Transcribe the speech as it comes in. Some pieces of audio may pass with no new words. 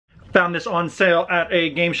Found this on sale at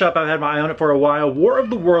a game shop. I've had my eye on it for a while. War of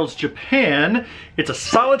the Worlds Japan. It's a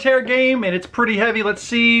solitaire game and it's pretty heavy. Let's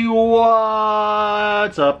see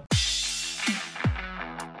what's up.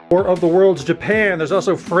 War of the Worlds Japan. There's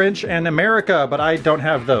also French and America, but I don't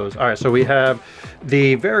have those. All right, so we have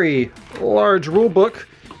the very large rule book,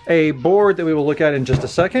 a board that we will look at in just a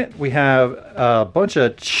second. We have a bunch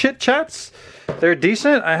of chit chats. They're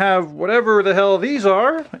decent. I have whatever the hell these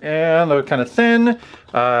are, and they're kind of thin.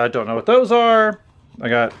 I don't know what those are. I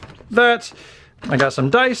got that. I got some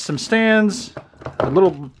dice, some stands, a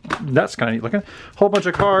little, that's kind of neat looking. Whole bunch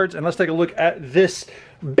of cards, and let's take a look at this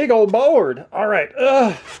big old board. All right,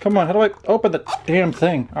 come on, how do I open the damn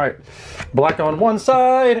thing? All right, black on one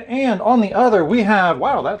side, and on the other we have,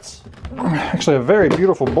 wow, that's actually a very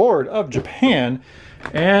beautiful board of Japan.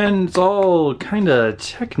 And it's all kind of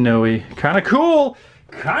techno-y. Kind of cool.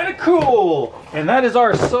 Kind of cool. And that is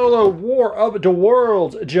our solo War of the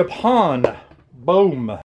Worlds Japan.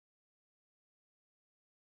 Boom.